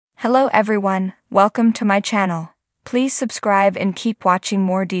Hello everyone, welcome to my channel. Please subscribe and keep watching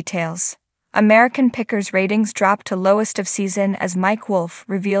more details. American Pickers ratings dropped to lowest of season as Wolfe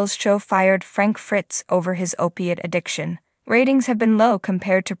reveals show fired Frank Fritz over his opiate addiction. Ratings have been low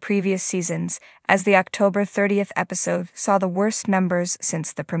compared to previous seasons, as the October 30th episode saw the worst numbers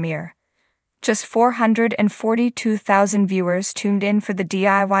since the premiere. Just 442,000 viewers tuned in for the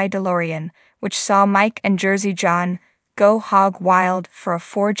DIY DeLorean, which saw Mike and Jersey John go hog wild for a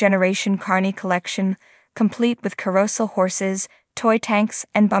 4-generation carny collection, complete with carousel horses, toy tanks,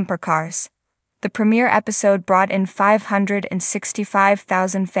 and bumper cars. The premiere episode brought in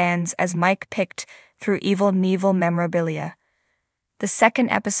 565,000 fans as Mike picked through Evil Knievel memorabilia. The second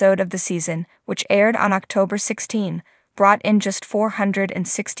episode of the season, which aired on October 16, brought in just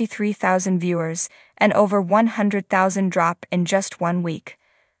 463,000 viewers, and over 100,000 drop in just 1 week.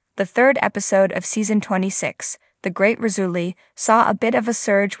 The third episode of season 26, The Great Rizzoli, saw a bit of a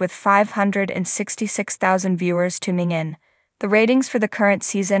surge with 566,000 viewers tuning in. The ratings for the current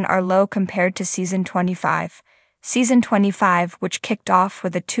season are low compared to season 25. Season 25, which kicked off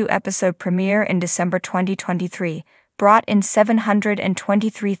with a 2-episode premiere in December 2023, brought in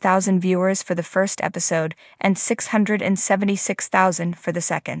 723,000 viewers for the first episode and 676,000 for the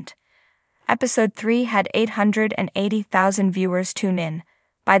second. Episode 3 had 880,000 viewers tune in.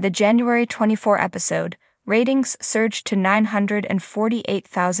 By the January 24 episode, ratings surged to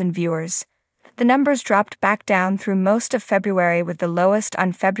 948,000 viewers. The numbers dropped back down through most of February, with the lowest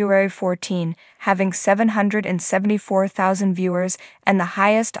on February 14 having 774,000 viewers and the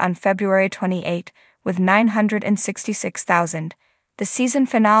highest on February 28 with 966,000. The season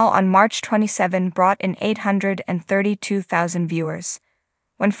finale on March 27 brought in 832,000 viewers.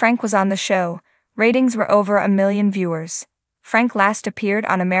 When Frank was on the show, ratings were over 1 million viewers. Frank last appeared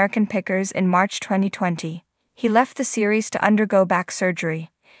on American Pickers in March 2020. He left the series to undergo back surgery.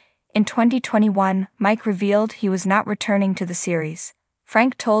 In 2021, Mike revealed he was not returning to the series.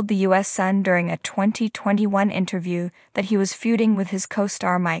 Frank told the U.S. Sun during a 2021 interview that he was feuding with his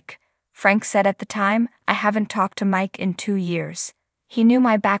co-star Mike. Frank said at the time, "I haven't talked to Mike in 2 years. He knew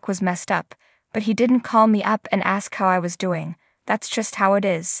my back was messed up, but he didn't call me up and ask how I was doing. That's just how it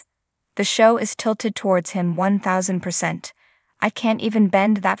is." The show is tilted towards him 1000%. "I can't even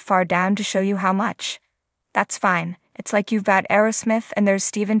bend that far down to show you how much." That's fine. It's like you've got Aerosmith and there's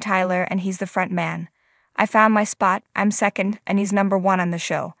Steven Tyler and he's the front man. I found my spot, I'm second, and he's number 1 on the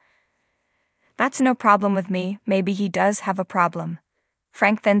show. That's no problem with me. Maybe he does have a problem.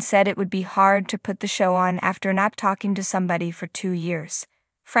 Frank then said it would be hard to put the show on after not talking to somebody for 2 years.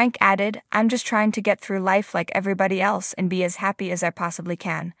 Frank added, "I'm just trying to get through life like everybody else and be as happy as I possibly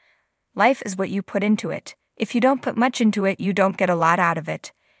can. Life is what you put into it. If you don't put much into it, you don't get a lot out of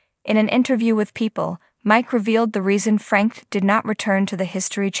it." In an interview with People, Mike revealed the reason Frank did not return to the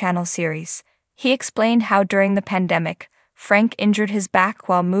History Channel series. He explained how during the pandemic, Frank injured his back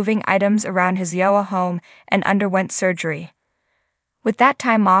while moving items around his Iowa home and underwent surgery. With that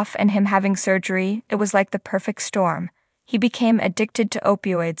time off and him having surgery, it was like the perfect storm. He became addicted to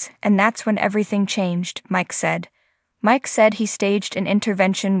opioids, and that's when everything changed, Mike said. Mike said he staged an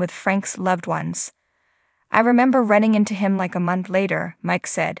intervention with Frank's loved ones. "I remember running into him like a month later," Mike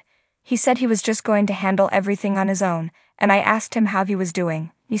said. "He said he was just going to handle everything on his own, and I asked him how he was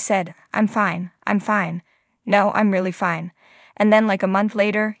doing. He said, 'I'm fine, I'm fine. No, I'm really fine.' And then like a month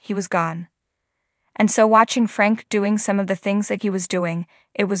later, he was gone." And so watching Frank doing some of the things that he was doing,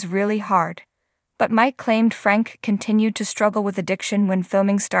 it was really hard. But Mike claimed Frank continued to struggle with addiction when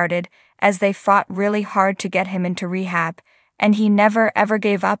filming started, as they fought really hard to get him into rehab, and he never ever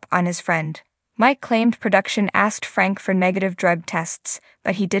gave up on his friend. Mike claimed production asked Frank for negative drug tests,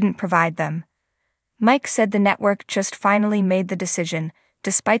 but he didn't provide them. Mike said the network just finally made the decision,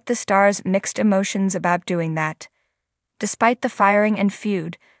 despite the star's mixed emotions about doing that. Despite the firing and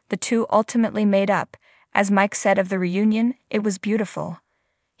feud, the two ultimately made up. As Mike said of the reunion, it was beautiful.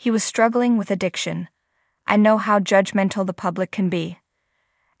 He was struggling with addiction. "I know how judgmental the public can be.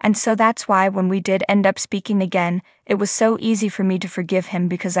 And so that's why when we did end up speaking again, it was so easy for me to forgive him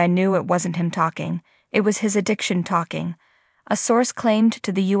because I knew it wasn't him talking. It was his addiction talking." A source claimed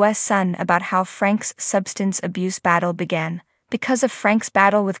to the U.S. Sun about how Frank's substance abuse battle began. Because of Frank's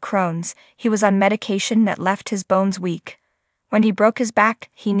battle with Crohn's, he was on medication that left his bones weak. When he broke his back,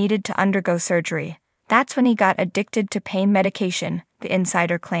 he needed to undergo surgery. That's when he got addicted to pain medication, the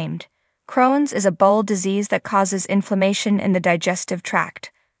insider claimed. Crohn's is a bowel disease that causes inflammation in the digestive tract.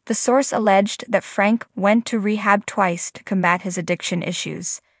 The source alleged that Frank went to rehab twice to combat his addiction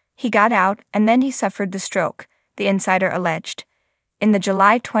issues. He got out, and then he suffered the stroke, the insider alleged. In the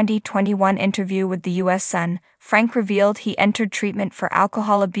July 2021 interview with the U.S. Sun, Frank revealed he entered treatment for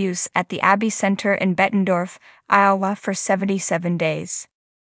alcohol abuse at the Abbey Center in Bettendorf, Iowa for 77 days.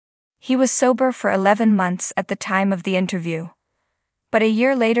 He was sober for 11 months at the time of the interview. But a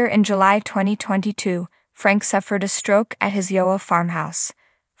year later in July 2022, Frank suffered a stroke at his Iowa farmhouse.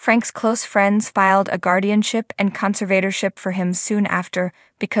 Frank's close friends filed a guardianship and conservatorship for him soon after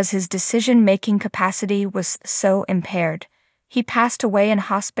because his decision-making capacity was so impaired. He passed away in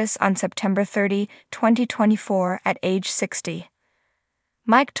hospice on September 30, 2024, at age 60.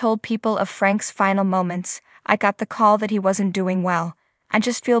 Mike told People of Frank's final moments, "I got the call that he wasn't doing well. I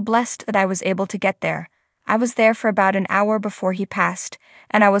just feel blessed that I was able to get there. I was there for about an hour before he passed,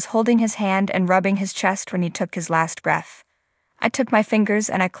 and I was holding his hand and rubbing his chest when he took his last breath. I took my fingers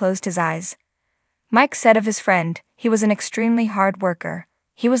and I closed his eyes." Mike said of his friend, "He was an extremely hard worker.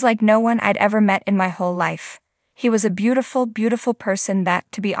 He was like no one I'd ever met in my whole life. He was a beautiful, beautiful person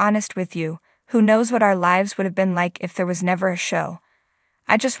that, to be honest with you, who knows what our lives would have been like if there was never a show.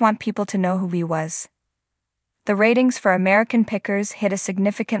 I just want people to know who he was." The ratings for American Pickers hit a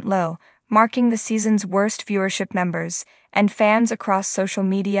significant low, marking the season's worst viewership numbers, and fans across social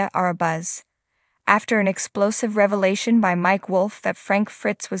media are abuzz. After an explosive revelation by Mike Wolfe that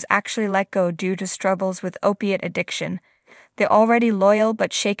Fritz was actually let go due to struggles with opiate addiction, the already loyal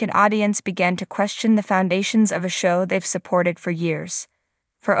but shaken audience began to question the foundations of a show they've supported for years.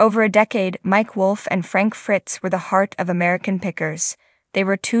 For over a decade, Mike Wolfe and Fritz were the heart of American Pickers. They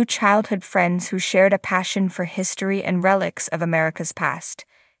were two childhood friends who shared a passion for history and relics of America's past.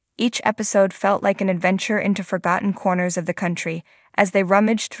 Each episode felt like an adventure into forgotten corners of the country, as they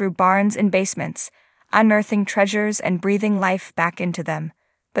rummaged through barns and basements, unearthing treasures and breathing life back into them.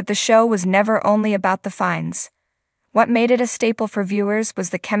 But the show was never only about the finds. What made it a staple for viewers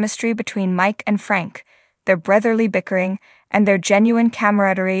was the chemistry between Mike and Frank, their brotherly bickering, and their genuine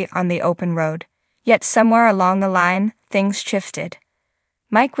camaraderie on the open road. Yet somewhere along the line, things shifted.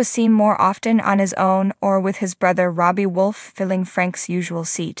 Mike was seen more often on his own or with his brother Robbie Wolfe filling Frank's usual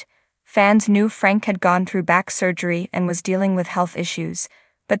seat. Fans knew Frank had gone through back surgery and was dealing with health issues,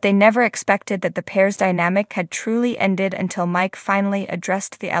 but they never expected that the pair's dynamic had truly ended until Mike finally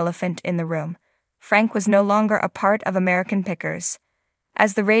addressed the elephant in the room. Frank was no longer a part of American Pickers.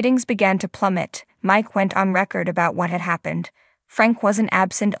 As the ratings began to plummet, Mike went on record about what had happened. Frank wasn't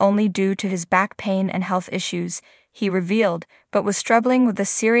absent only due to his back pain and health issues, he revealed, but was struggling with a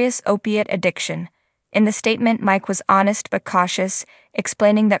serious opiate addiction. In the statement, Mike was honest but cautious,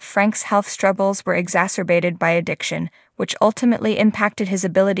 explaining that Frank's health struggles were exacerbated by addiction, which ultimately impacted his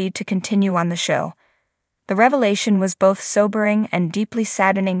ability to continue on the show. The revelation was both sobering and deeply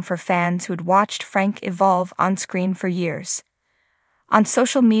saddening for fans who'd watched Frank evolve on screen for years. On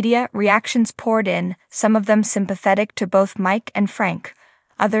social media, reactions poured in, some of them sympathetic to both Mike and Frank,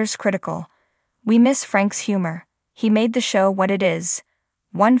 others critical. "We miss Frank's humor. He made the show what it is,"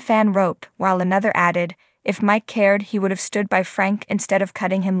 one fan wrote, while another added, "If Mike cared, he would have stood by Frank instead of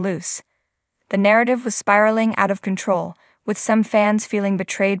cutting him loose." The narrative was spiraling out of control, with some fans feeling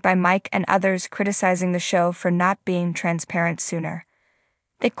betrayed by Mike and others criticizing the show for not being transparent sooner.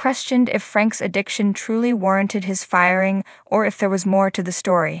 They questioned if Frank's addiction truly warranted his firing or if there was more to the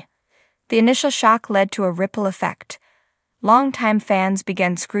story. The initial shock led to a ripple effect. Longtime fans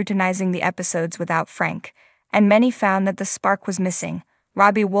began scrutinizing the episodes without Frank, and many found that the spark was missing.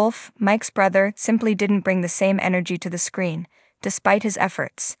 Robbie Wolfe, Mike's brother, simply didn't bring the same energy to the screen, despite his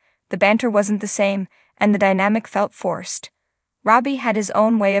efforts. The banter wasn't the same, and the dynamic felt forced. Robbie had his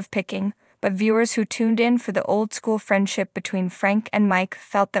own way of picking, but viewers who tuned in for the old-school friendship between Frank and Mike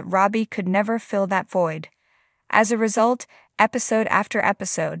felt that Robbie could never fill that void. As a result, episode after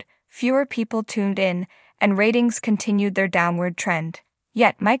episode, fewer people tuned in, and ratings continued their downward trend.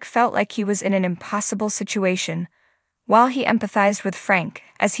 Yet Mike felt like he was in an impossible situation. While he empathized with Frank,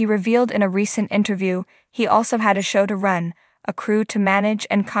 as he revealed in a recent interview, he also had a show to run, a crew to manage,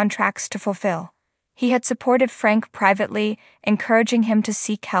 and contracts to fulfill. He had supported Frank privately, encouraging him to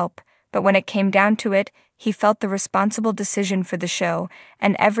seek help, but when it came down to it, he felt the responsible decision for the show,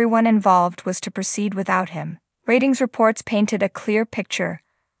 and everyone involved was to proceed without him. Ratings reports painted a clear picture.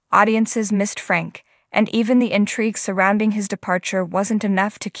 Audiences missed Frank, and even the intrigue surrounding his departure wasn't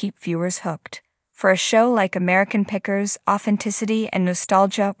enough to keep viewers hooked. For a show like American Pickers, authenticity and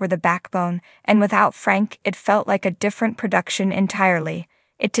nostalgia were the backbone, and without Frank, it felt like a different production entirely.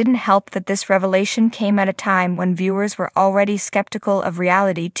 It didn't help that this revelation came at a time when viewers were already skeptical of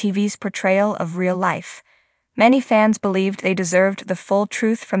reality TV's portrayal of real life. Many fans believed they deserved the full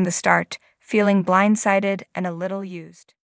truth from the start, feeling blindsided and a little used.